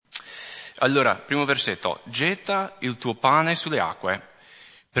Allora, primo versetto, getta il tuo pane sulle acque,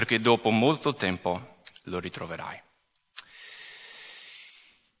 perché dopo molto tempo lo ritroverai.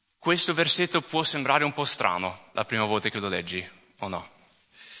 Questo versetto può sembrare un po' strano la prima volta che lo leggi, o no?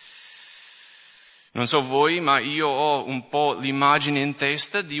 Non so voi, ma io ho un po' l'immagine in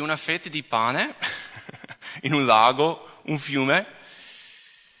testa di una fetta di pane in un lago, un fiume,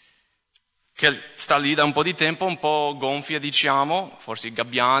 che sta lì da un po' di tempo, un po' gonfia, diciamo, forse i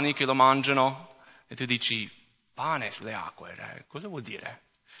gabbiani che lo mangiano, e tu dici, pane sulle acque, cosa vuol dire?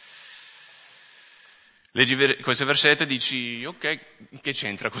 Leggi questo versetto e dici, ok, che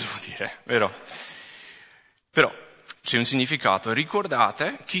c'entra, cosa vuol dire, vero? Però c'è un significato.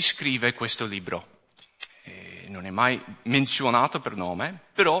 Ricordate chi scrive questo libro. Non è mai menzionato per nome,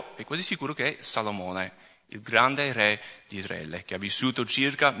 però è quasi sicuro che è Salomone, il grande re di Israele, che ha vissuto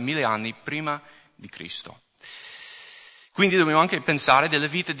circa 1000 anni prima di Cristo. Quindi dobbiamo anche pensare della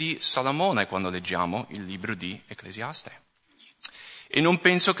vita di Salomone quando leggiamo il libro di Ecclesiaste. E non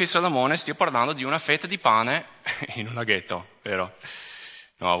penso che Salomone stia parlando di una fetta di pane in un laghetto, vero?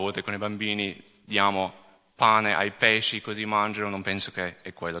 No, a volte con i bambini diamo pane ai pesci così mangiano, non penso che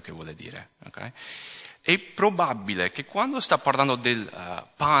è quello che vuole dire, ok? È probabile che quando sta parlando del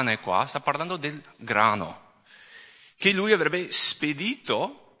pane qua, sta parlando del grano, che lui avrebbe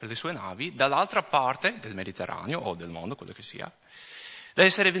spedito per le sue navi dall'altra parte del Mediterraneo o del mondo, quello che sia, da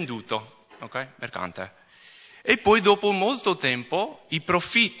essere venduto, ok? Mercante. E poi dopo molto tempo i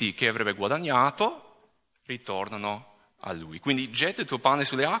profitti che avrebbe guadagnato ritornano a lui. Quindi getta il tuo pane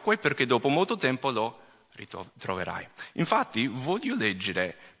sulle acque perché dopo molto tempo lo ritroverai. Infatti voglio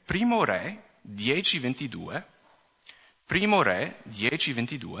leggere Primo Re 10:22. Primo Re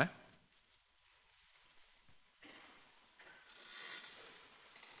 10:22.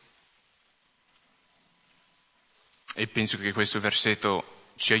 E penso che questo versetto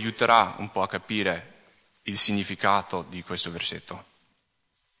ci aiuterà un po' a capire il significato di questo versetto.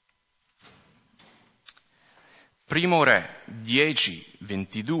 Primo Re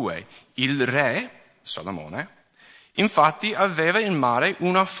 10:22. Il re, Salomone, infatti aveva in mare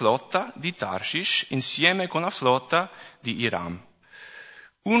una flotta di Tarshish insieme con la flotta di Iram.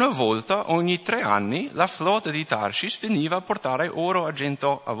 Una volta ogni 3 anni la flotta di Tarshish veniva a portare oro,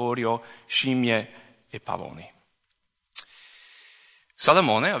 argento, avorio, scimmie e pavoni.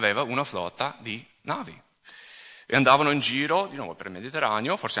 Salomone aveva una flotta di navi e andavano in giro di nuovo per il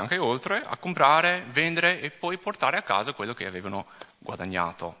Mediterraneo, forse anche oltre, a comprare, vendere e poi portare a casa quello che avevano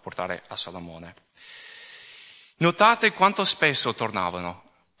guadagnato, portare a Salomone. Notate quanto spesso tornavano,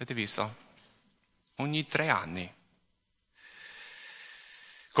 avete visto? Ogni 3 anni.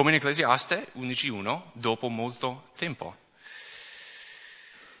 Come in Ecclesiaste 11:1, dopo molto tempo.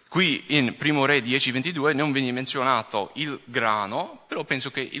 Qui in Primo Re 10:22 non viene menzionato il grano, però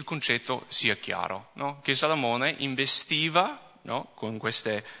penso che il concetto sia chiaro, no? Che Salomone investiva, no? Con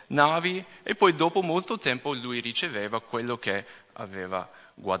queste navi e poi dopo molto tempo lui riceveva quello che aveva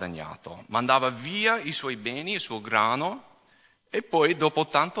guadagnato. Mandava via i suoi beni, il suo grano e poi dopo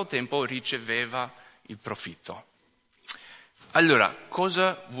tanto tempo riceveva il profitto. Allora,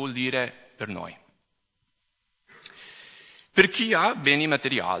 cosa vuol dire per noi? Per chi ha beni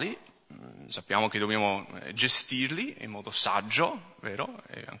materiali, sappiamo che dobbiamo gestirli in modo saggio, vero?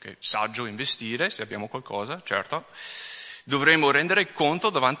 È anche saggio investire se abbiamo qualcosa, certo. Dovremo rendere conto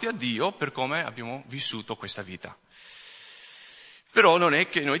davanti a Dio per come abbiamo vissuto questa vita. Però non è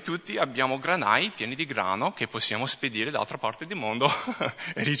che noi tutti abbiamo granai pieni di grano che possiamo spedire dall'altra parte del mondo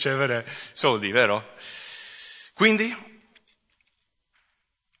e ricevere soldi, vero? Quindi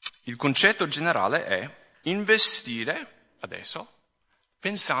il concetto generale è investire adesso,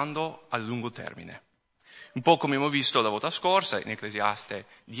 pensando a lungo termine. Un po' come abbiamo visto la volta scorsa in Ecclesiaste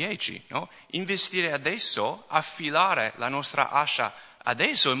 10, no? Investire adesso, affilare la nostra ascia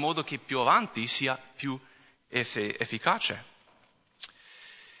adesso in modo che più avanti sia più efficace.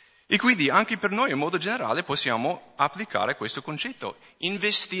 E quindi anche per noi in modo generale possiamo applicare questo concetto.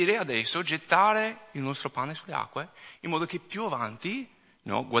 Investire adesso, gettare il nostro pane sulle acque in modo che più avanti,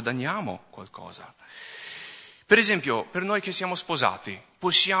 no, guadagniamo qualcosa. Per esempio, per noi che siamo sposati,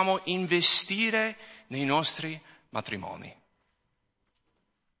 possiamo investire nei nostri matrimoni.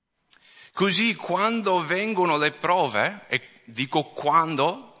 Così quando vengono le prove, e dico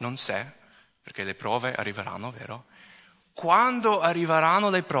quando, non se, perché le prove arriveranno, vero? Quando arriveranno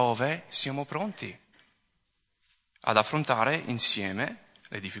le prove, siamo pronti ad affrontare insieme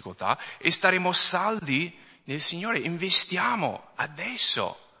le difficoltà e staremo saldi nel Signore. Investiamo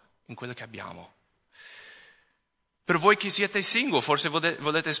adesso in quello che abbiamo. Per voi che siete single, forse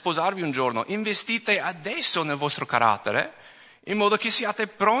volete sposarvi un giorno, investite adesso nel vostro carattere in modo che siate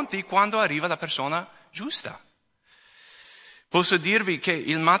pronti quando arriva la persona giusta. Posso dirvi che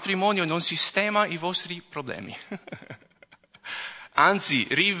il matrimonio non sistema i vostri problemi, anzi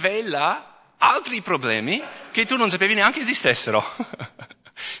rivela altri problemi che tu non sapevi neanche esistessero.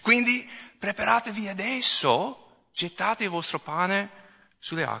 Quindi preparatevi adesso, gettate il vostro pane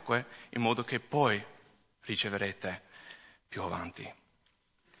sulle acque in modo che poi riceverete più avanti.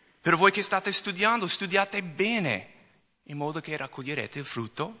 Per voi che state studiando, studiate bene in modo che raccoglierete il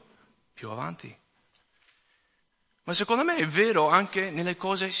frutto più avanti. Ma secondo me è vero anche nelle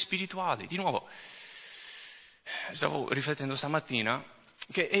cose spirituali. Di nuovo, stavo riflettendo stamattina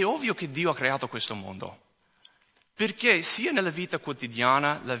che è ovvio che Dio ha creato questo mondo. Perché sia nella vita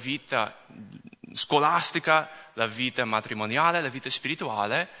quotidiana, la vita scolastica, la vita matrimoniale, la vita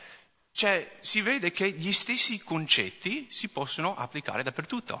spirituale, si vede che gli stessi concetti si possono applicare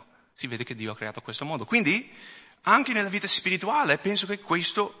dappertutto. Si vede che Dio ha creato questo mondo. Quindi, anche nella vita spirituale, penso che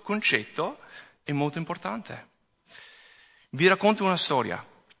questo concetto è molto importante. Vi racconto una storia.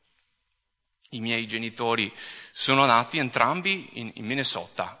 I miei genitori sono nati entrambi in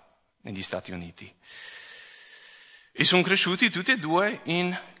Minnesota, negli Stati Uniti. E sono cresciuti tutti e due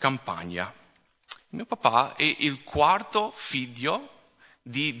in campagna. Mio papà è il quarto figlio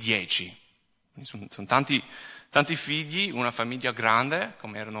di 10. Sono tanti figli, una famiglia grande,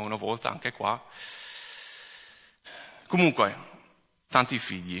 come erano una volta anche qua. Comunque, tanti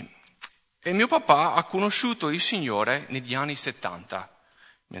figli. E mio papà ha conosciuto il Signore negli anni 70,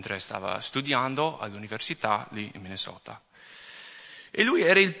 mentre stava studiando all'università lì in Minnesota. E lui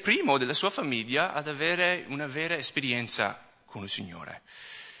era il primo della sua famiglia ad avere una vera esperienza con il Signore.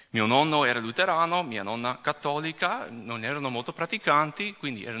 Mio nonno era luterano, mia nonna cattolica, non erano molto praticanti,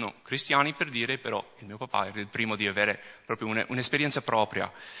 quindi erano cristiani per dire, però il mio papà era il primo di avere proprio un'esperienza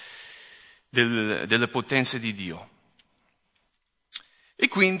propria delle potenze di Dio. E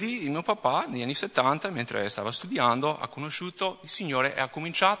quindi il mio papà, negli anni 70, mentre stava studiando, ha conosciuto il Signore e ha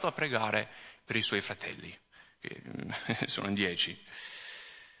cominciato a pregare per i suoi fratelli, che sono in 10.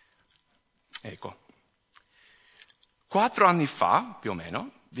 Ecco. 4 anni fa, più o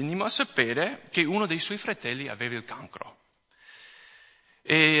meno, venimmo a sapere che uno dei suoi fratelli aveva il cancro.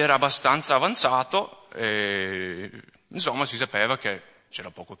 E era abbastanza avanzato, insomma si sapeva che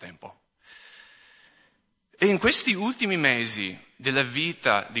c'era poco tempo. E in questi ultimi mesi della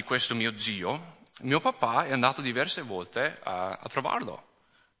vita di questo mio zio, mio papà è andato diverse volte a trovarlo.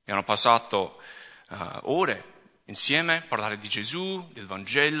 E hanno passato ore insieme a parlare di Gesù, del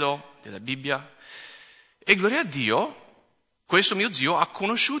Vangelo, della Bibbia. E gloria a Dio, questo mio zio ha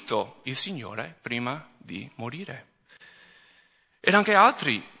conosciuto il Signore prima di morire. Ed anche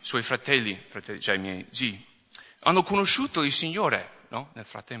altri suoi fratelli, cioè i miei zii, hanno conosciuto il Signore, no? Nel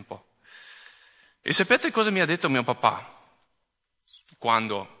frattempo. E sapete cosa mi ha detto mio papà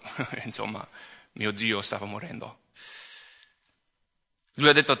quando, insomma, mio zio stava morendo? Lui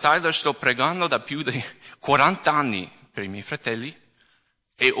ha detto: Tyler, sto pregando da più di 40 anni per i miei fratelli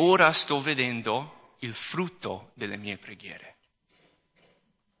e ora sto vedendo il frutto delle mie preghiere.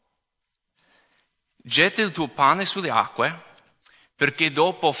 Getta il tuo pane sulle acque perché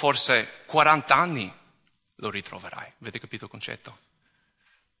dopo forse 40 anni lo ritroverai. Avete capito il concetto?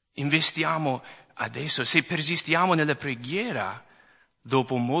 Investiamo adesso, se persistiamo nella preghiera,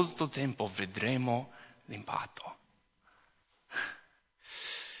 dopo molto tempo vedremo l'impatto.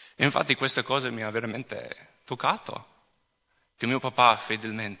 E infatti questa cosa mi ha veramente toccato, che mio papà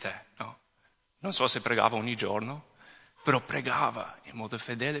fedelmente, no? Non so se pregava ogni giorno, però pregava in modo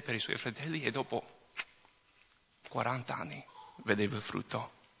fedele per i suoi fratelli e dopo 40 anni vedeva il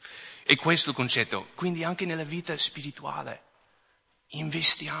frutto. E questo è il concetto, quindi anche nella vita spirituale.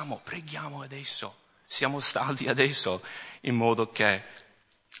 Investiamo, preghiamo adesso, siamo saldi adesso, in modo che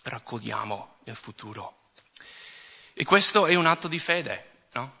raccogliamo il futuro. E questo è un atto di fede,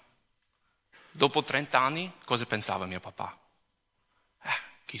 no? Dopo 30 anni, cosa pensava mio papà?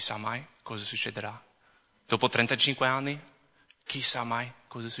 Chissà mai cosa succederà. Dopo 35 anni, chissà mai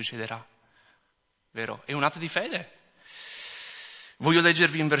cosa succederà. Vero? È un atto di fede. Voglio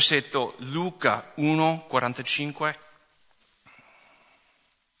leggervi un versetto, Luca 1, 45.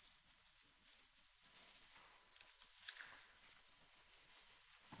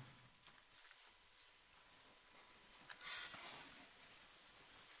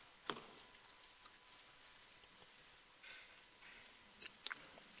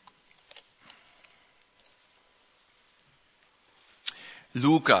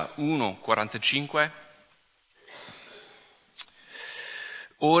 Luca 1, 45.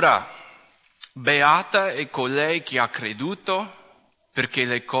 Ora, beata è colei che ha creduto, perché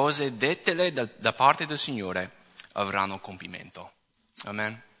le cose dettele da parte del Signore avranno compimento.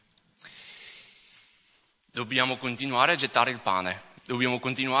 Amen. Dobbiamo continuare a gettare il pane, dobbiamo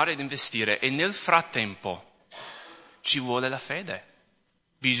continuare ad investire e nel frattempo ci vuole la fede.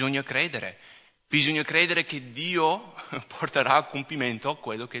 Bisogna credere che Dio porterà a compimento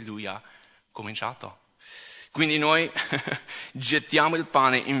quello che Lui ha cominciato. Quindi noi gettiamo il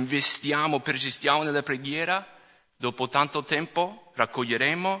pane, investiamo, persistiamo nella preghiera, dopo tanto tempo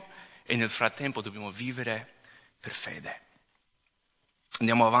raccoglieremo e nel frattempo dobbiamo vivere per fede.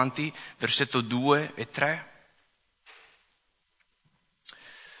 Andiamo avanti, versetto 2 e 3.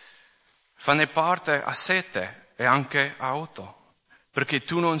 Fanne parte a 7 e anche a 8, perché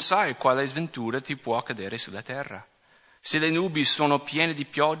tu non sai quale sventura ti può accadere sulla terra. Se le nubi sono piene di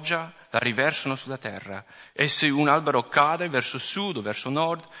pioggia, la riversano sulla terra, e se un albero cade verso sud o verso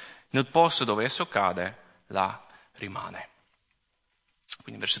nord, nel posto dove esso cade, là rimane.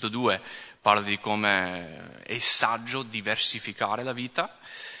 Quindi versetto 2 parla di come è saggio diversificare la vita.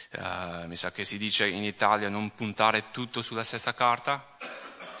 Mi sa che si dice in Italia non puntare tutto sulla stessa carta.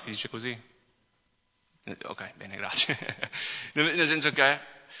 Si dice così? Ok, bene, grazie. Nel senso che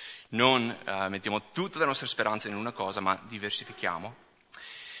non mettiamo tutta la nostra speranza in una cosa, ma diversifichiamo.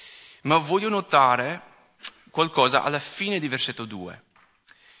 Ma voglio notare qualcosa alla fine di versetto 2.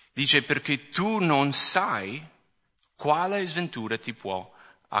 Dice, perché tu non sai quale sventura ti può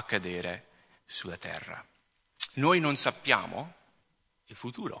accadere sulla terra. Noi non sappiamo il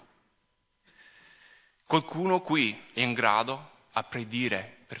futuro. Qualcuno qui è in grado a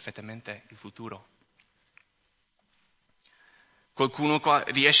predire perfettamente il futuro? Qualcuno qua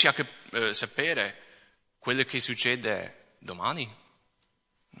riesce a sapere quello che succede domani?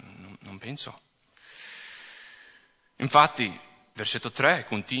 Non penso. Infatti, versetto 3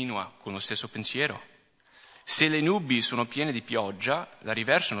 continua con lo stesso pensiero. Se le nubi sono piene di pioggia, la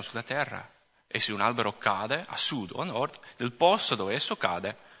riversano sulla terra, e se un albero cade a sud o a nord, nel posto dove esso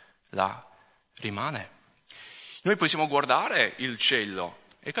cade, là rimane. Noi possiamo guardare il cielo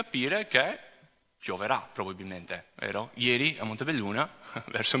e capire che pioverà probabilmente, vero? Ieri a Montebelluna,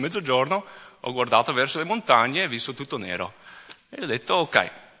 verso mezzogiorno, ho guardato verso le montagne e ho visto tutto nero. E ho detto,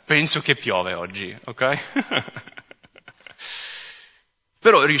 ok, penso che piove oggi, ok?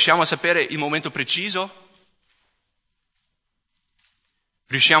 Però riusciamo a sapere il momento preciso?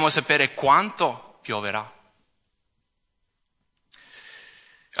 Riusciamo a sapere quanto pioverà?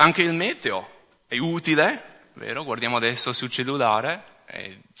 Anche il meteo è utile, vero? Guardiamo adesso sul cellulare,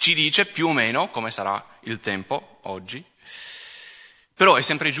 ci dice più o meno come sarà il tempo oggi. Però è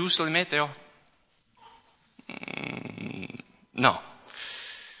sempre giusto il meteo? No.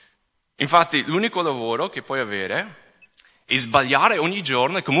 Infatti l'unico lavoro che puoi avere è sbagliare ogni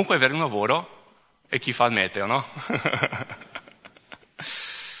giorno e comunque avere un lavoro e chi fa il meteo, no?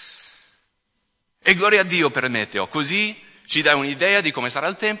 E gloria a Dio per il meteo, così ci dà un'idea di come sarà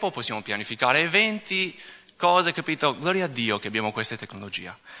il tempo, possiamo pianificare eventi, cose, capito? Gloria a Dio che abbiamo questa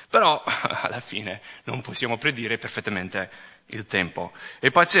tecnologia. Però alla fine non possiamo predire perfettamente il tempo. È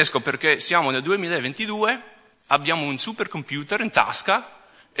pazzesco perché siamo nel 2022, abbiamo un supercomputer in tasca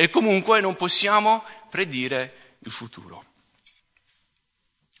e comunque non possiamo predire il futuro.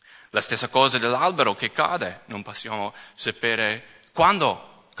 La stessa cosa dell'albero che cade, non possiamo sapere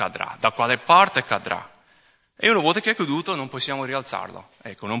quando cadrà, da quale parte cadrà. E una volta che è caduto non possiamo rialzarlo.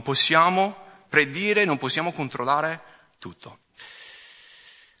 Ecco, non possiamo predire, non possiamo controllare tutto.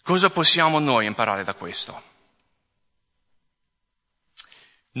 Cosa possiamo noi imparare da questo?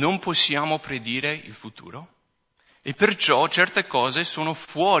 Non possiamo predire il futuro e perciò certe cose sono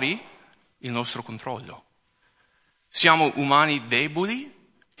fuori il nostro controllo. Siamo umani deboli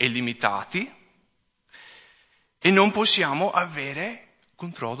e limitati e non possiamo avere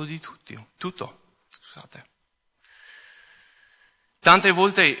controllo di tutto. Scusate. Tante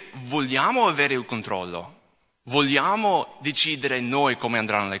volte vogliamo avere il controllo, vogliamo decidere noi come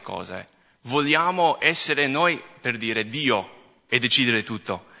andranno le cose, vogliamo essere noi, per dire, Dio e decidere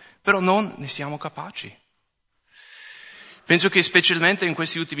tutto, però non ne siamo capaci. Penso che specialmente in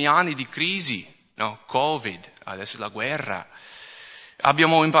questi ultimi anni di crisi, no, Covid, adesso la guerra,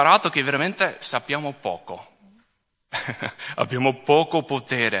 abbiamo imparato che veramente sappiamo poco. Abbiamo poco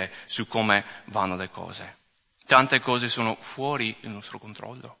potere su come vanno le cose. Tante cose sono fuori il nostro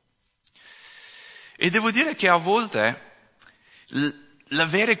controllo. E devo dire che a volte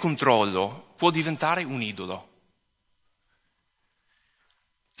l'avere controllo può diventare un idolo.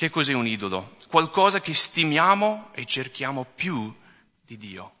 Che cos'è un idolo? Qualcosa che stimiamo e cerchiamo più di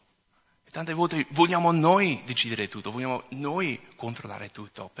Dio. E tante volte vogliamo noi decidere tutto, vogliamo noi controllare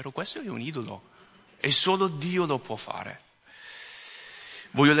tutto, però questo è un idolo e solo Dio lo può fare.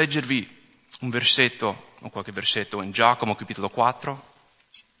 Voglio leggervi un versetto, o qualche versetto in Giacomo capitolo 4.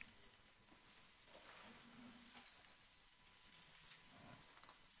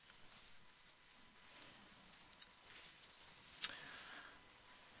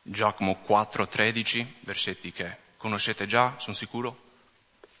 Giacomo 4,13, versetti che conoscete già, sono sicuro.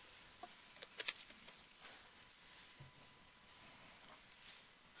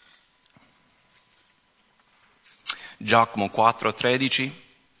 Giacomo 4,13.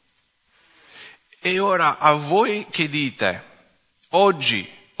 E ora a voi che dite, oggi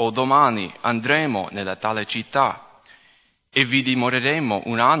o domani andremo nella tale città e vi dimoreremo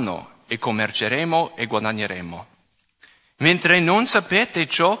un anno e commerceremo e guadagneremo, mentre non sapete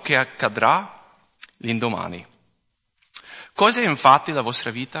ciò che accadrà l'indomani. Cos'è infatti la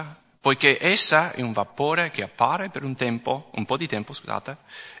vostra vita? Poiché essa è un vapore che appare per un po' di tempo,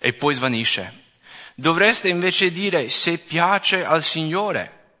 e poi svanisce. Dovreste invece dire, se piace al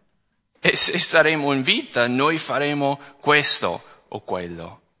Signore, e se saremo in vita, noi faremo questo o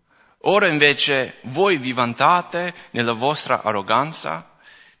quello. Ora invece voi vi vantate nella vostra arroganza.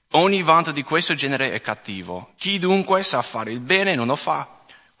 Ogni vanto di questo genere è cattivo. Chi dunque sa fare il bene e non lo fa,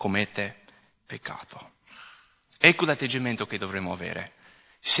 commette peccato. Ecco l'atteggiamento che dovremmo avere.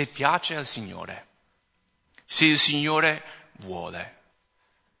 Se piace al Signore, se il Signore vuole.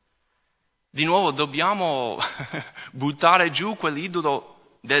 Di nuovo dobbiamo buttare giù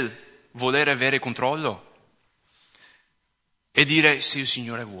quell'idolo del volere avere controllo e dire se il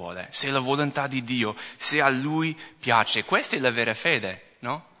Signore vuole, se è la volontà di Dio, se a Lui piace. Questa è la vera fede,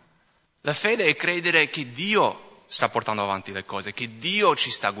 no? La fede è credere che Dio sta portando avanti le cose, che Dio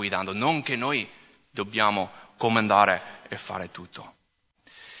ci sta guidando, non che noi dobbiamo comandare e fare tutto.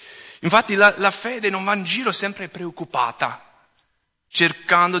 Infatti la fede non va in giro sempre preoccupata,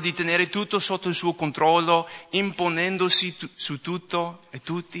 cercando di tenere tutto sotto il suo controllo, imponendosi su tutto e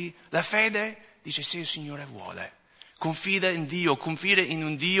tutti. La fede dice se il Signore vuole, confida in Dio, confida in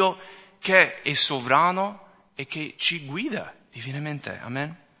un Dio che è sovrano e che ci guida divinamente.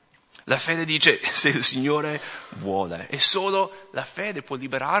 Amen. La fede dice se il Signore vuole, e solo la fede può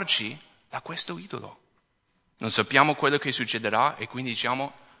liberarci da questo idolo. Non sappiamo quello che succederà e quindi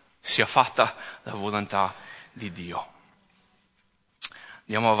diciamo sia fatta la volontà di Dio.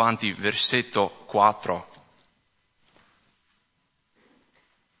 Andiamo avanti, versetto 4.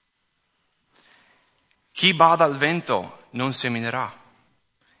 Chi bada al vento non seminerà,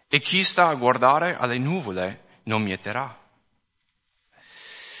 e chi sta a guardare alle nuvole non mieterà.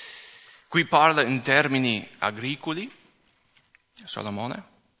 Qui parla in termini agricoli, Salomone.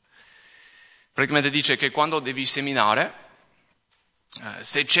 Praticamente dice che quando devi seminare,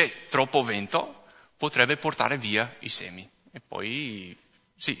 se c'è troppo vento, potrebbe portare via i semi. E poi,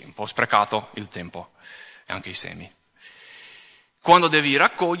 sì, un po' sprecato il tempo, e anche i semi. Quando devi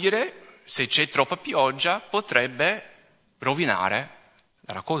raccogliere, se c'è troppa pioggia, potrebbe rovinare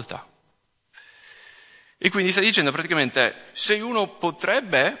la raccolta. E quindi sta dicendo praticamente, se uno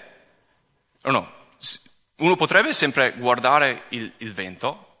potrebbe sempre guardare il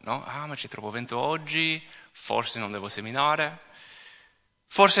vento, no? Ah, ma c'è troppo vento oggi, forse non devo seminare.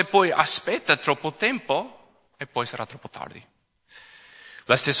 Forse poi aspetta troppo tempo e poi sarà troppo tardi.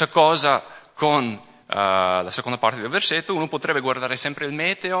 La stessa cosa con la seconda parte del versetto, uno potrebbe guardare sempre il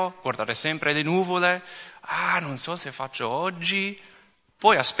meteo, guardare sempre le nuvole, non so se faccio oggi,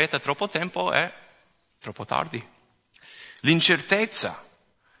 poi aspetta troppo tempo e troppo tardi. L'incertezza,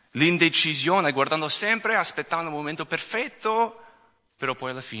 l'indecisione, guardando sempre, aspettando il momento perfetto, però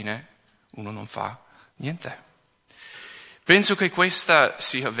poi alla fine uno non fa niente. Penso che questa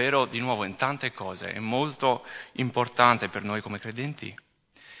sia vero di nuovo in tante cose, è molto importante per noi come credenti.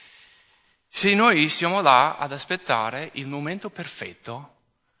 Se noi siamo là ad aspettare il momento perfetto,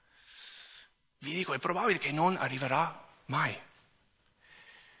 vi dico, è probabile che non arriverà mai.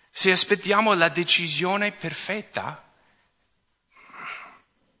 Se aspettiamo la decisione perfetta,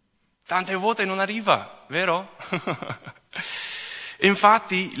 tante volte non arriva, vero?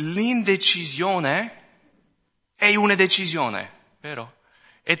 Infatti l'indecisione è una decisione, vero?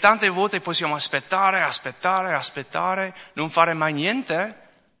 E tante volte possiamo aspettare, non fare mai niente,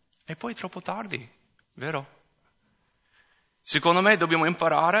 e poi è troppo tardi, vero? Secondo me dobbiamo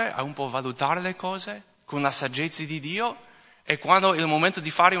imparare a un po' valutare le cose con la saggezza di Dio, e quando è il momento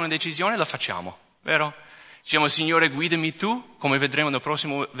di fare una decisione la facciamo, vero? Diciamo, Signore, guidami tu, come vedremo nel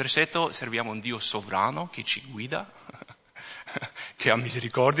prossimo versetto, serviamo un Dio sovrano che ci guida, che ha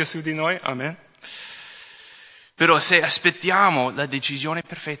misericordia su di noi, amen. Però se aspettiamo la decisione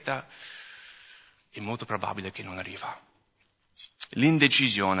perfetta, è molto probabile che non arriva.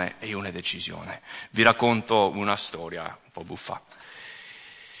 L'indecisione è una decisione. Vi racconto una storia un po' buffa.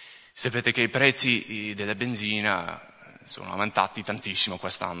 Sapete che i prezzi della benzina sono aumentati tantissimo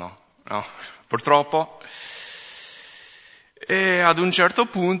quest'anno, no? Purtroppo. E ad un certo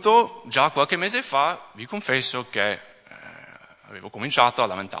punto, già qualche mese fa, vi confesso che avevo cominciato a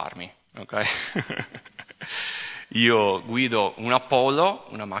lamentarmi, ok? Io guido un Apollo,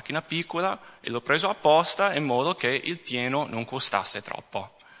 una macchina piccola, e l'ho preso apposta in modo che il pieno non costasse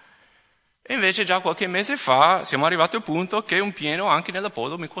troppo. E invece già qualche mese fa siamo arrivati al punto che un pieno anche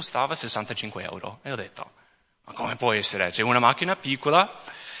nell'Apollo mi costava 65 euro. E ho detto, ma come può essere? C'è una macchina piccola.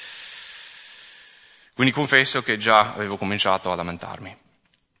 Quindi confesso che già avevo cominciato a lamentarmi.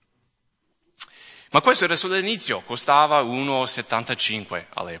 Ma questo era solo l'inizio, costava 1,75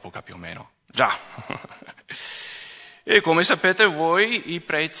 all'epoca più o meno. Già. E come sapete voi, i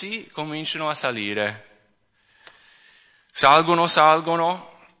prezzi cominciano a salire. Salgono,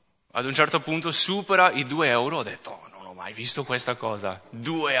 ad un certo punto supera i 2 euro. Ho detto, non ho mai visto questa cosa.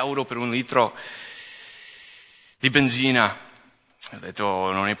 2 euro per un litro di benzina. Ho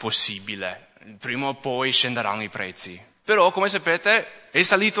detto, non è possibile. Prima o poi scenderanno i prezzi. Però, come sapete, è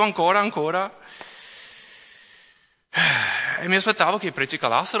salito ancora. E mi aspettavo che i prezzi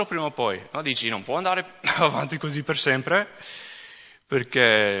calassero prima o poi. No, dici, non può andare avanti così per sempre,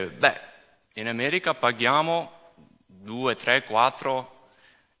 perché, in America paghiamo 2, 3, 4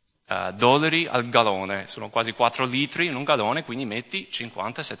 dollari al gallone. Sono quasi 4 litri in un gallone, quindi metti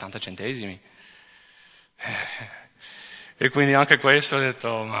 50-70 centesimi. E quindi anche questo ho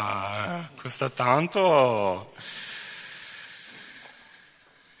detto, ma costa tanto?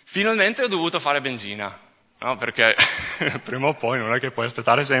 Finalmente ho dovuto fare benzina, no? Perché prima o poi non è che puoi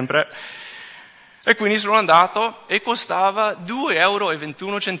aspettare sempre. E quindi sono andato e costava 2,21 euro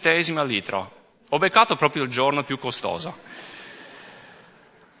al litro. Ho beccato proprio il giorno più costoso.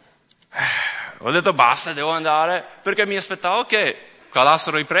 Ho detto basta, devo andare, perché mi aspettavo che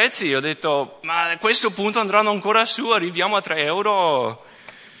calassero i prezzi. Ho detto, ma a questo punto andranno ancora su, arriviamo a 3 euro.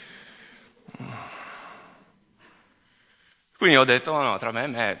 Quindi ho detto, no, tra me e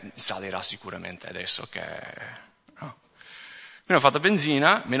me salirà sicuramente adesso che... No. Quindi ho fatto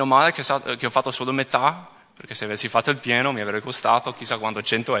benzina, meno male che ho fatto solo metà, perché se avessi fatto il pieno mi avrebbe costato chissà quanto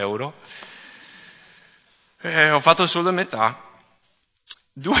 100 euro. E ho fatto solo metà.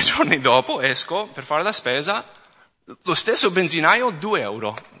 2 giorni dopo esco per fare la spesa, lo stesso benzinaio 2 euro.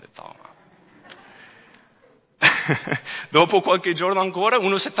 Ho detto, oh, dopo qualche giorno ancora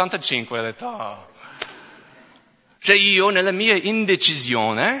 1,75. Ho detto, oh. Cioè io nella mia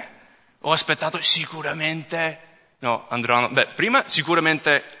indecisione ho aspettato sicuramente, no, andranno, prima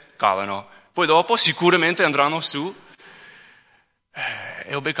sicuramente calano, poi dopo sicuramente andranno su,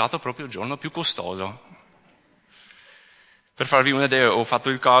 e ho beccato proprio il giorno più costoso. Per farvi un'idea, ho fatto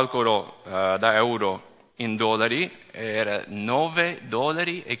il calcolo da euro in dollari, era 9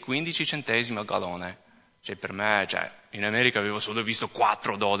 dollari e 15 centesimi al gallone. Cioè per me, in America avevo solo visto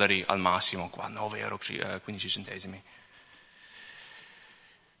 4 dollari al massimo, qua 9 euro 15 centesimi.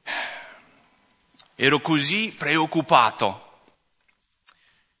 Ero così preoccupato.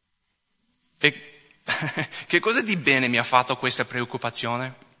 E che cosa di bene mi ha fatto questa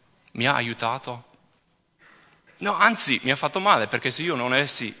preoccupazione? Mi ha aiutato? No, anzi, mi ha fatto male, perché se io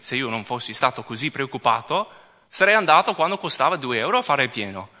non fossi stato così preoccupato, sarei andato quando costava 2 euro a fare il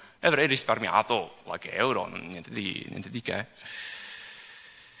pieno. E avrei risparmiato qualche euro, niente di che.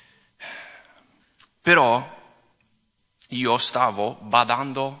 Però io stavo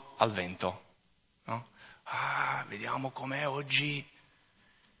badando al vento. No? Vediamo com'è oggi.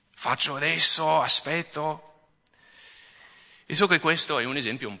 Faccio adesso, aspetto. E so che questo è un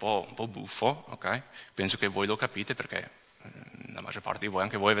esempio un po' buffo, ok? Penso che voi lo capite perché la maggior parte di voi,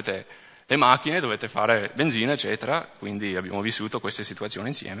 anche voi avete le macchine, dovete fare benzina, eccetera, quindi abbiamo vissuto queste situazioni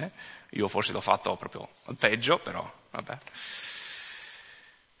insieme. Io forse l'ho fatto proprio al peggio, però vabbè.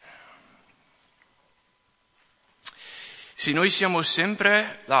 Se noi siamo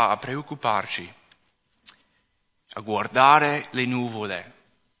sempre là a preoccuparci, a guardare le nuvole,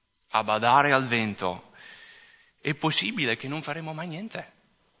 a badare al vento, è possibile che non faremo mai niente,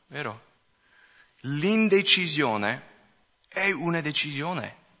 vero? L'indecisione è una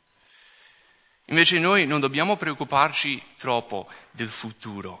decisione. Invece noi non dobbiamo preoccuparci troppo del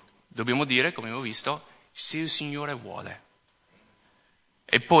futuro. Dobbiamo dire, come abbiamo visto, se il Signore vuole.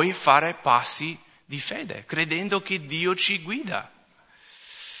 E poi fare passi di fede, credendo che Dio ci guida.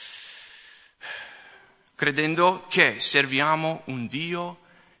 Credendo che serviamo un Dio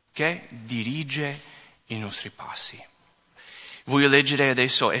che dirige i nostri passi. Voglio leggere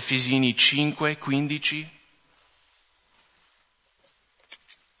adesso Efesini 5:15.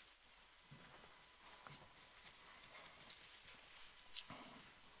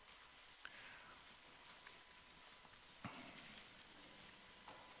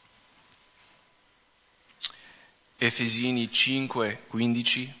 Efesini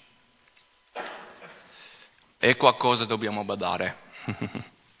 5:15. Ecco a cosa dobbiamo badare.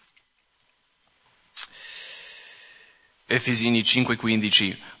 Efesini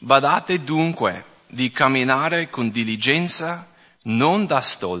 5:15. Badate dunque di camminare con diligenza, non da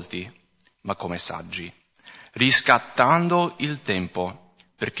stolti, ma come saggi, riscattando il tempo,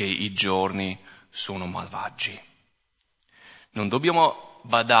 perché i giorni sono malvagi. Non dobbiamo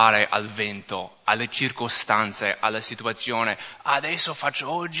badare al vento, alle circostanze, alla situazione. Adesso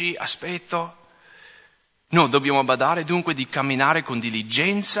faccio oggi, aspetto. No, dobbiamo badare dunque di camminare con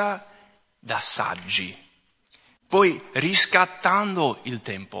diligenza da saggi. Poi riscattando il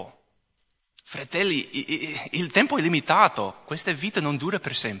tempo. Fratelli, il tempo è limitato, questa vita non dura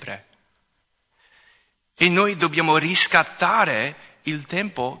per sempre. E noi dobbiamo riscattare il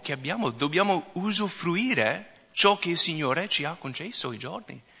tempo che abbiamo, dobbiamo usufruire ciò che il Signore ci ha concesso i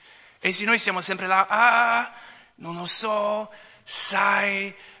giorni. E se noi siamo sempre là, non lo so,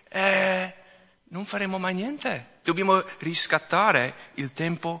 sai, non faremo mai niente. Dobbiamo riscattare il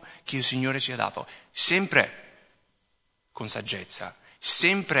tempo che il Signore ci ha dato, sempre con saggezza,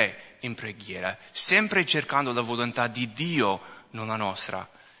 sempre in preghiera, sempre cercando la volontà di Dio, non la nostra.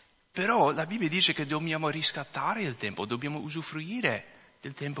 Però la Bibbia dice che dobbiamo riscattare il tempo, dobbiamo usufruire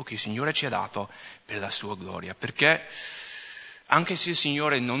del tempo che il Signore ci ha dato per la sua gloria, perché anche se il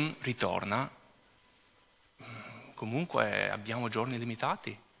Signore non ritorna, comunque abbiamo giorni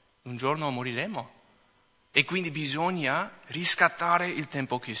limitati, un giorno moriremo e quindi bisogna riscattare il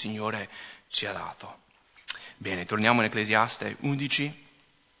tempo che il Signore ci ha dato. Bene, torniamo in Ecclesiaste 11.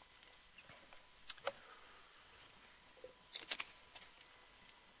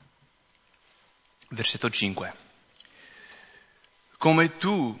 Versetto 5. Come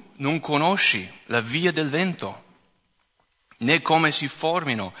tu non conosci la via del vento, né come si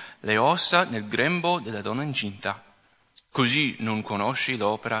formino le ossa nel grembo della donna incinta, così non conosci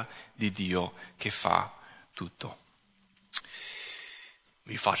l'opera di Dio che fa tutto.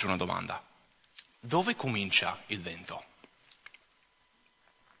 Vi faccio una domanda. Dove comincia il vento?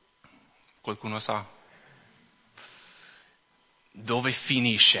 Qualcuno sa? Dove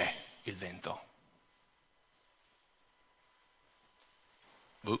finisce il vento?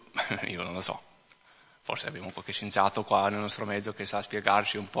 Io non lo so. Forse abbiamo qualche scienziato qua nel nostro mezzo che sa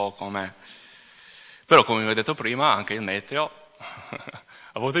spiegarci un po' com'è. Però come vi ho detto prima, anche il meteo,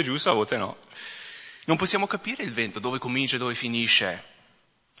 a volte è giusto, a volte no. Non possiamo capire il vento, dove comincia e dove finisce.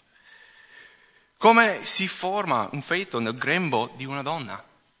 Come si forma un feto nel grembo di una donna?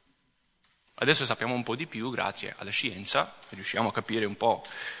 Adesso sappiamo un po' di più grazie alla scienza, riusciamo a capire un po'.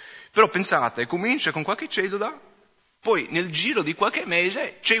 Però pensate, comincia con qualche cellula, poi nel giro di qualche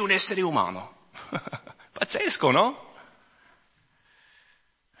mese c'è un essere umano. Pazzesco, no?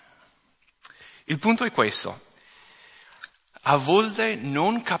 Il punto è questo. A volte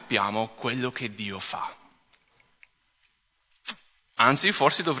non capiamo quello che Dio fa. Anzi,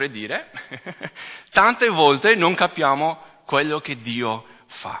 forse dovrei dire, tante volte non capiamo quello che Dio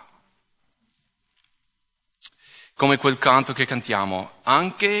fa. Come quel canto che cantiamo,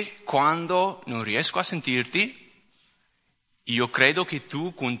 anche quando non riesco a sentirti, io credo che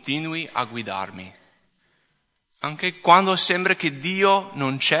tu continui a guidarmi. Anche quando sembra che Dio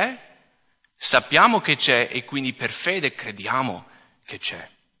non c'è, sappiamo che c'è e quindi per fede crediamo che c'è.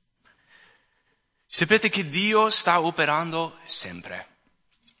 Sapete che Dio sta operando sempre.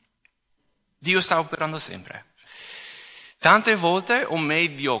 Dio sta operando sempre. Tante volte, o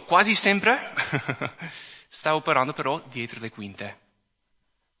meglio, quasi sempre, sta operando però dietro le quinte,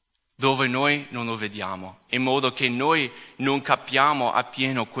 dove noi non lo vediamo, in modo che noi non capiamo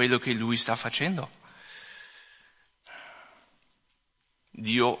appieno quello che Lui sta facendo.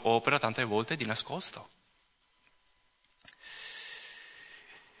 Dio opera tante volte di nascosto.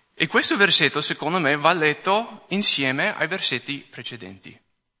 E questo versetto, secondo me, va letto insieme ai versetti precedenti.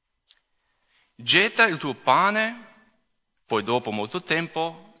 Getta il tuo pane, poi dopo molto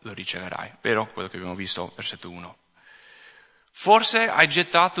tempo lo riceverai. Vero? Quello che abbiamo visto, versetto 1. Forse hai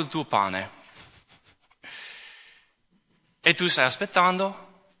gettato il tuo pane e tu stai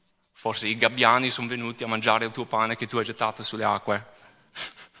aspettando. Forse i gabbiani sono venuti a mangiare il tuo pane che tu hai gettato sulle acque.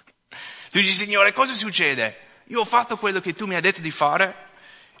 Tu dici, Signore, cosa succede? Io ho fatto quello che tu mi hai detto di fare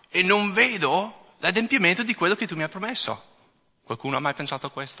e non vedo l'adempimento di quello che tu mi hai promesso. Qualcuno ha mai pensato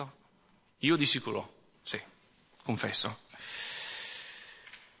a questo? Io di sicuro, sì, confesso.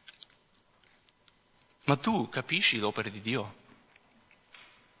 Ma tu capisci l'opera di Dio?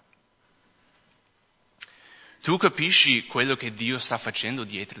 Tu capisci quello che Dio sta facendo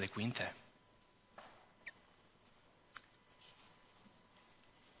dietro le quinte?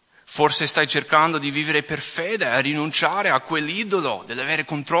 Forse stai cercando di vivere per fede, a rinunciare a quell'idolo dell'avere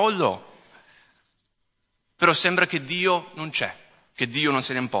controllo. Però sembra che Dio non c'è, che Dio non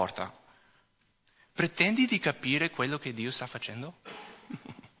se ne importa. Pretendi di capire quello che Dio sta facendo?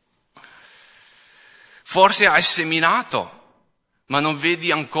 Forse hai seminato, ma non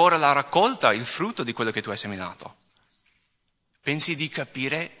vedi ancora la raccolta, il frutto di quello che tu hai seminato. Pensi di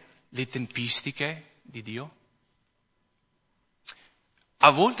capire le tempistiche di Dio? A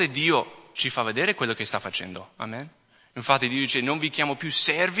volte Dio ci fa vedere quello che sta facendo, amen? Infatti Dio dice, non vi chiamo più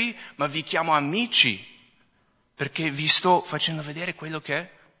servi, ma vi chiamo amici, perché vi sto facendo vedere quello che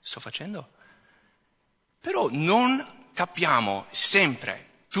sto facendo. Però non capiamo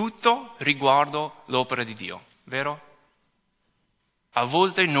sempre tutto riguardo l'opera di Dio, vero? A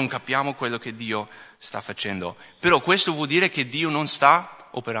volte non capiamo quello che Dio sta facendo, però questo vuol dire che Dio non sta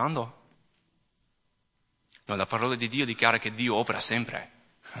operando? No, la parola di Dio dichiara che Dio opera sempre,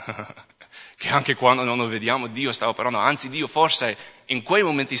 che anche quando non lo vediamo Dio sta operando, anzi Dio forse in quei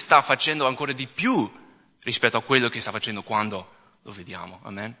momenti sta facendo ancora di più rispetto a quello che sta facendo quando lo vediamo,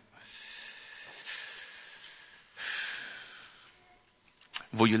 amen?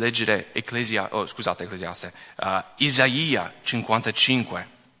 Voglio leggere Ecclesiaste, Isaia 55,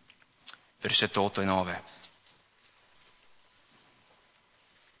 versetto 8 e 9.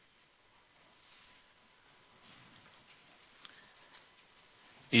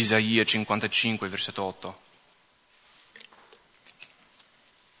 Isaia 55, versetto 8.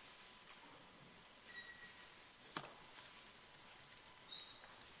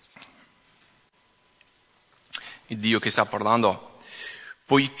 Il Dio che sta parlando,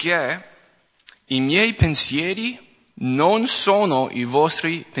 poiché i miei pensieri non sono i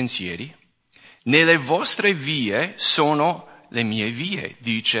vostri pensieri, né le vostre vie sono le mie vie,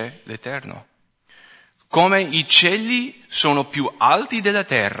 dice l'Eterno. Come i cieli sono più alti della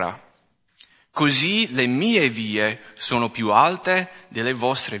terra, così le mie vie sono più alte delle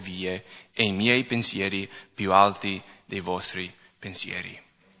vostre vie e i miei pensieri più alti dei vostri pensieri.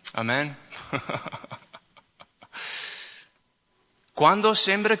 Amen? Quando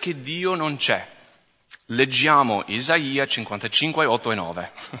sembra che Dio non c'è, leggiamo Isaia 55, 8 e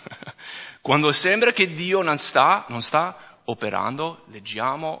 9. Quando sembra che Dio non sta operando,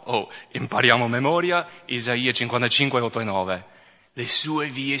 leggiamo impariamo a memoria Isaia 55, 8 e 9. Le sue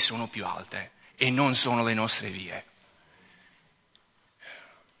vie sono più alte e non sono le nostre vie.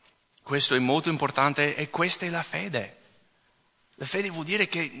 Questo è molto importante e questa è la fede. La fede vuol dire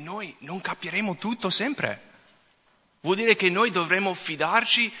che noi non capiremo tutto sempre. Vuol dire che noi dovremo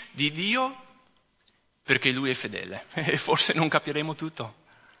fidarci di Dio perché Lui è fedele e forse non capiremo tutto.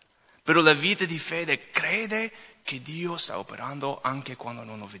 Però la vita di fede crede che Dio sta operando anche quando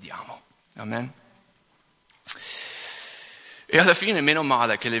non lo vediamo. Amen? E alla fine meno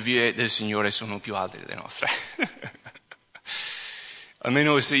male che le vie del Signore sono più alte delle nostre.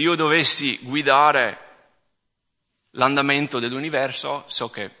 Almeno se io dovessi guidare l'andamento dell'universo,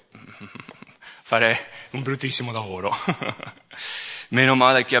 so che farei un bruttissimo lavoro. Meno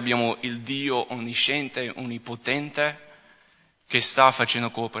male che abbiamo il Dio onnisciente, onnipotente, che sta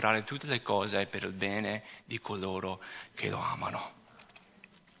facendo cooperare tutte le cose per il bene di coloro che lo amano.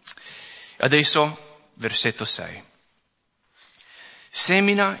 Adesso, versetto 6.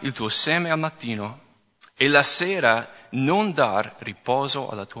 Semina il tuo seme al mattino e la sera non dar riposo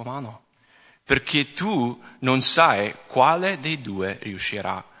alla tua mano, perché tu non sai quale dei due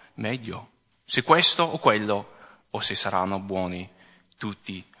riuscirà meglio, se questo o quello, o se saranno buoni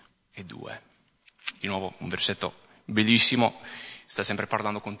tutti e due. Di nuovo un versetto bellissimo, sta sempre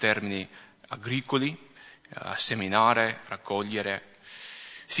parlando con termini agricoli, seminare, raccogliere,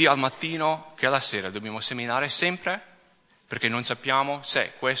 sia al mattino che alla sera. Dobbiamo seminare sempre, perché non sappiamo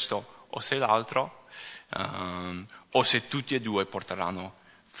se questo o se l'altro, o se tutti e due porteranno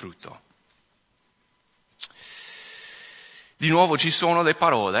frutto. Di nuovo ci sono le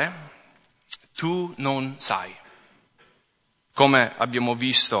parole, tu non sai. Come abbiamo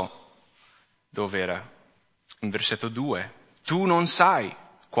visto, dov'era? In versetto 2, tu non sai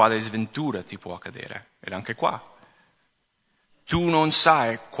quale sventura ti può accadere. Ed anche qua. Tu non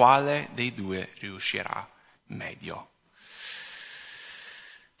sai quale dei due riuscirà meglio.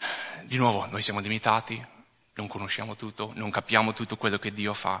 Di nuovo, noi siamo limitati, non conosciamo tutto, non capiamo tutto quello che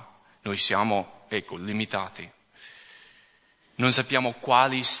Dio fa. Noi siamo, limitati. Non sappiamo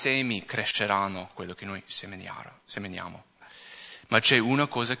quali semi cresceranno quello che noi seminiamo. Ma c'è una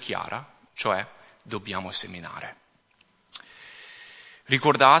cosa chiara, cioè dobbiamo seminare.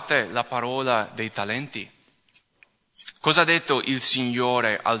 Ricordate la parola dei talenti? Cosa ha detto il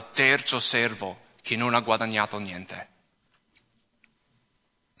Signore al terzo servo che non ha guadagnato niente?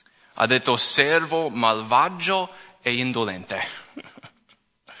 Ha detto servo malvagio e indolente.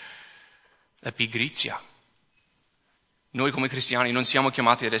 La pigrizia. Noi come cristiani non siamo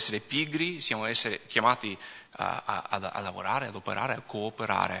chiamati ad essere pigri, siamo chiamati a lavorare, ad operare, a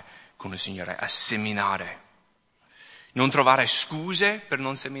cooperare con il Signore, a seminare. Non trovare scuse per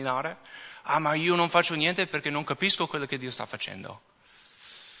non seminare. Ma io non faccio niente perché non capisco quello che Dio sta facendo.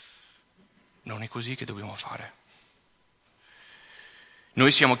 Non è così che dobbiamo fare. Noi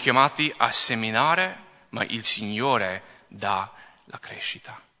siamo chiamati a seminare, ma il Signore dà la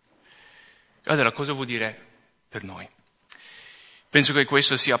crescita. Allora, cosa vuol dire per noi? Penso che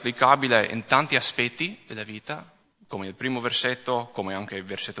questo sia applicabile in tanti aspetti della vita, come il primo versetto, come anche il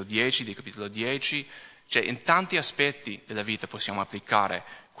versetto 10 di capitolo 10. Cioè, in tanti aspetti della vita possiamo applicare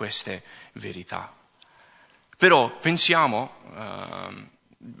queste verità. Però pensiamo,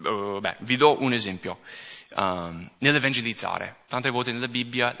 vi do un esempio, nell'evangelizzare. Tante volte nella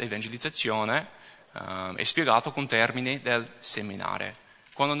Bibbia l'evangelizzazione è spiegato con termini del seminare.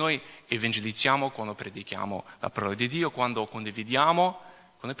 Quando noi evangelizziamo, quando predichiamo la parola di Dio, quando condividiamo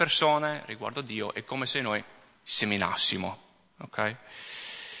con le persone riguardo a Dio, è come se noi seminassimo, ok?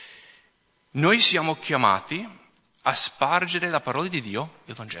 Noi siamo chiamati a spargere la parola di Dio,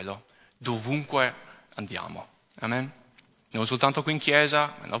 il Vangelo, dovunque andiamo. Amen? Non soltanto qui in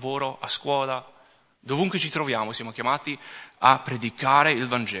chiesa, al lavoro, a scuola, dovunque ci troviamo siamo chiamati a predicare il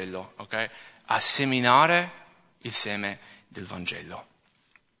Vangelo, ok? A seminare il seme del Vangelo.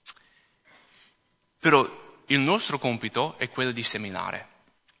 Però il nostro compito è quello di seminare.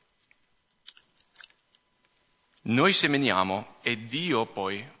 Noi seminiamo e Dio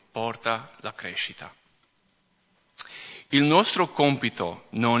poi porta la crescita. Il nostro compito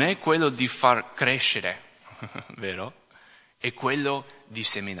non è quello di far crescere, vero? È quello di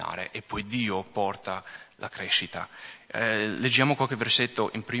seminare e poi Dio porta la crescita. Leggiamo qualche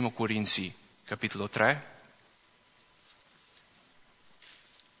versetto in 1 Corinzi, capitolo 3.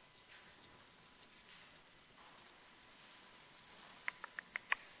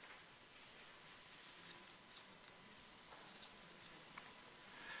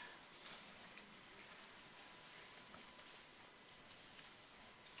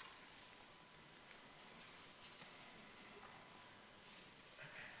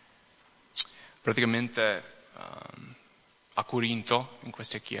 Praticamente a Corinto, in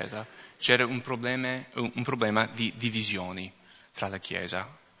questa chiesa, c'era un problema di divisioni tra la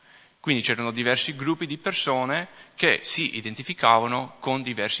chiesa. Quindi c'erano diversi gruppi di persone che si identificavano con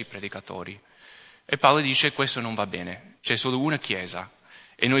diversi predicatori. E Paolo dice questo non va bene, c'è solo una chiesa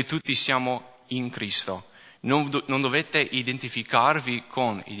e noi tutti siamo in Cristo. Non dovete identificarvi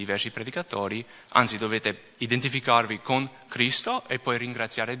con i diversi predicatori, anzi dovete identificarvi con Cristo e poi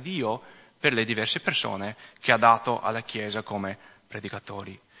ringraziare Dio per le diverse persone che ha dato alla Chiesa come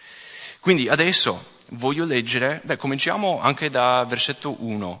predicatori. Quindi adesso voglio leggere, cominciamo anche da versetto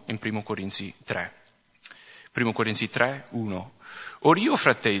 1 in 1 Corinzi 3. 1 Corinzi 3, 1. Or io,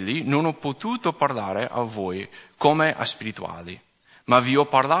 fratelli, non ho potuto parlare a voi come a spirituali, ma vi ho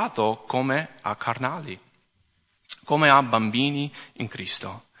parlato come a carnali, come a bambini in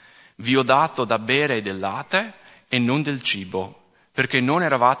Cristo. Vi ho dato da bere del latte e non del cibo, perché non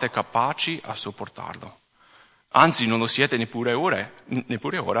eravate capaci a sopportarlo. Anzi, non lo siete neppure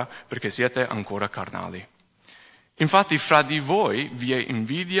ora, perché siete ancora carnali. Infatti, fra di voi vi è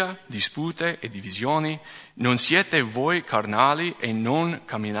invidia, dispute e divisioni. Non siete voi carnali e non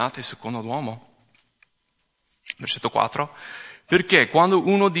camminate secondo l'uomo? Versetto 4. Perché quando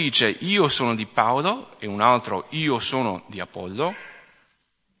uno dice io sono di Paolo e un altro io sono di Apollo,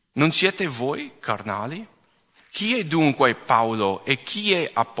 non siete voi carnali? Chi è dunque Paolo e chi è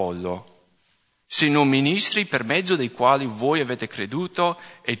Apollo? Se non ministri per mezzo dei quali voi avete creduto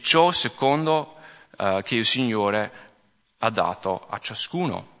e ciò secondo che il Signore ha dato a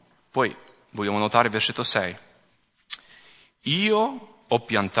ciascuno. Poi vogliamo notare il versetto 6. Io ho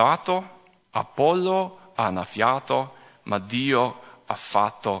piantato, Apollo ha annaffiato, ma Dio ha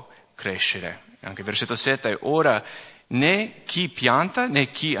fatto crescere. Anche il versetto 7. Ora né chi pianta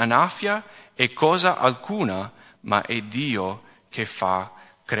né chi annaffia è cosa alcuna, ma è Dio che fa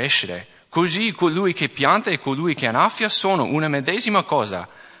crescere. Così colui che pianta e colui che annaffia sono una medesima cosa,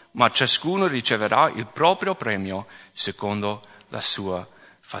 ma ciascuno riceverà il proprio premio secondo la sua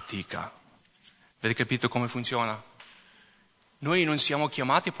fatica. Avete capito come funziona? Noi non siamo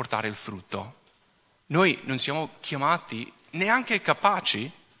chiamati a portare il frutto. Noi non siamo chiamati, neanche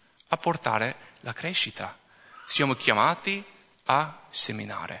capaci, a portare la crescita. Siamo chiamati a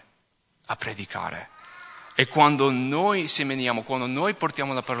seminare, a predicare. E quando noi seminiamo, quando noi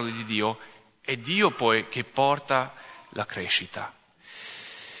portiamo la parola di Dio, è Dio poi che porta la crescita.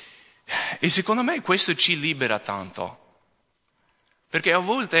 E secondo me questo ci libera tanto. Perché a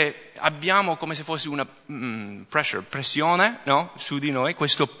volte abbiamo come se fosse una pressione, no? Su di noi,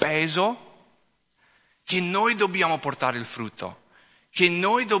 questo peso che noi dobbiamo portare il frutto, che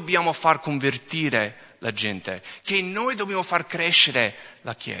noi dobbiamo far convertire la gente, che noi dobbiamo far crescere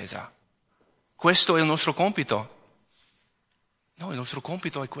la Chiesa. Questo è il nostro compito. No, il nostro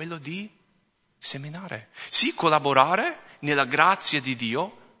compito è quello di seminare. Sì, collaborare nella grazia di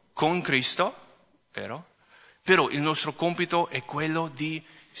Dio con Cristo, vero? Però il nostro compito è quello di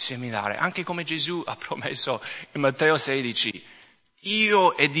seminare. Anche come Gesù ha promesso in Matteo 16,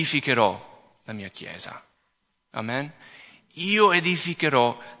 io edificherò la mia Chiesa. Amen? Io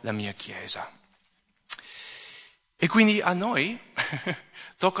edificherò la mia Chiesa. E quindi a noi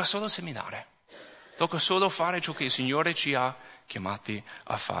tocca solo seminare. Tocca solo fare ciò che il Signore ci ha chiamati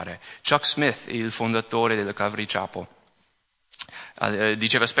a fare. Chuck Smith, il fondatore della Calvary Chapel,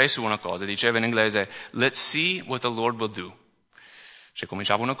 diceva spesso una cosa, diceva in inglese, let's see what the Lord will do. Cioè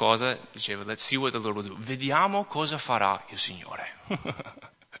cominciava una cosa, diceva, let's see what the Lord will do. Vediamo cosa farà il Signore.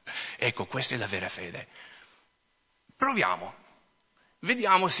 Ecco, questa è la vera fede. Proviamo.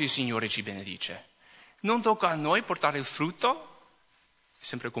 Vediamo se il Signore ci benedice. Non tocca a noi portare il frutto, è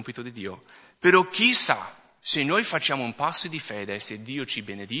sempre il compito di Dio. Però chissà se noi facciamo un passo di fede, se Dio ci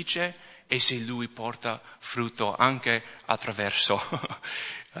benedice e se Lui porta frutto anche attraverso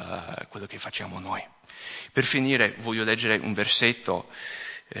quello che facciamo noi. Per finire voglio leggere un versetto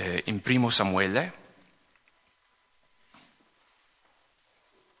in 1 Samuele.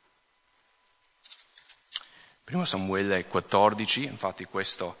 Primo Samuele 14, infatti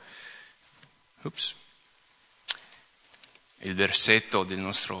questo è il versetto del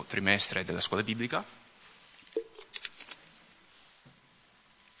nostro trimestre della scuola biblica.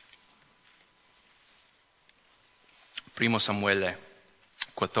 Primo Samuele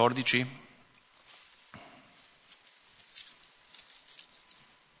 14.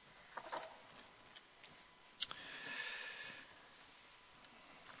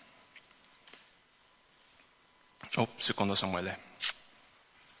 Secondo Samuele.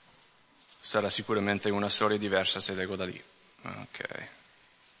 Sarà sicuramente una storia diversa se leggo da lì. Ok.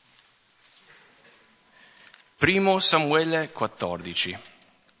 Primo Samuele 14.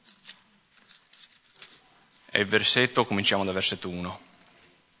 E il versetto, cominciamo dal versetto 1.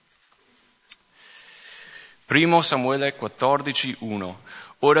 Primo Samuele 14, 1.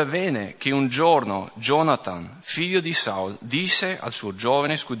 Ora avvenne che un giorno Jonathan, figlio di Saul, disse al suo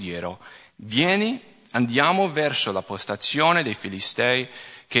giovane scudiero, vieni, andiamo verso la postazione dei Filistei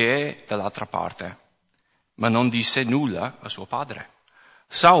che è dall'altra parte. Ma non disse nulla a suo padre.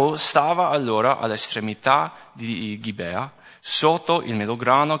 Saul stava allora all'estremità di Gibea, sotto il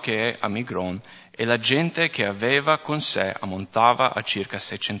melograno che è a Migron, e la gente che aveva con sé ammontava a circa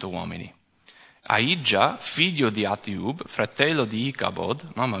 600 uomini. Ahijah, figlio di Atiub, fratello di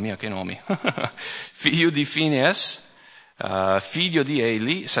Icabod, mamma mia che nomi, figlio di Fineas, figlio di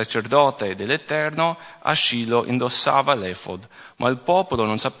Eli, sacerdote dell'Eterno, a Shilo indossava l'efod, ma il popolo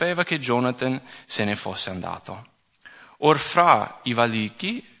non sapeva che Jonathan se ne fosse andato. Or fra i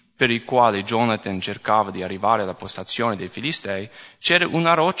valichi, per i quali Jonathan cercava di arrivare alla postazione dei Filistei, c'era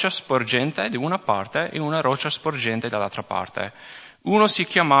una roccia sporgente da una parte e una roccia sporgente dall'altra parte. Uno si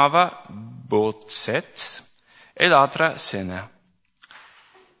chiamava Bozez e l'altra Sene.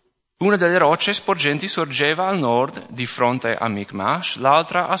 Una delle rocce sporgenti sorgeva al nord di fronte a Michmash,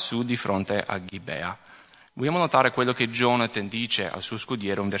 l'altra a sud di fronte a Gibea. Vogliamo notare quello che Jonathan dice al suo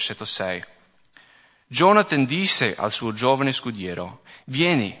scudiero in versetto 6. Jonathan disse al suo giovane scudiero,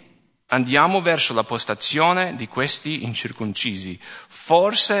 vieni, andiamo verso la postazione di questi incirconcisi.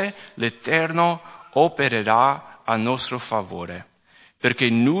 Forse l'Eterno opererà a nostro favore, perché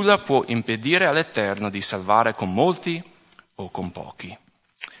nulla può impedire all'Eterno di salvare con molti o con pochi.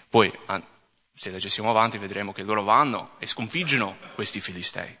 Poi, se leggessimo avanti, vedremo che loro vanno e sconfiggono questi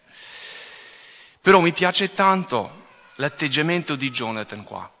Filistei. Però mi piace tanto l'atteggiamento di Jonathan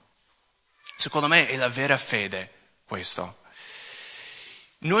qua. Secondo me è la vera fede questo.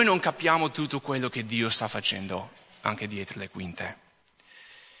 Noi non capiamo tutto quello che Dio sta facendo anche dietro le quinte.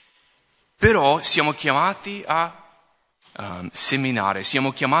 Però siamo chiamati a seminare,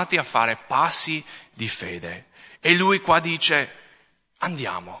 siamo chiamati a fare passi di fede. E lui qua dice,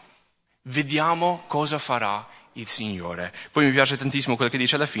 andiamo, vediamo cosa farà il Signore. Poi mi piace tantissimo quello che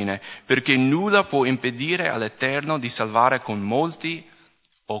dice alla fine, perché nulla può impedire all'Eterno di salvare con molti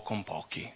o con pochi.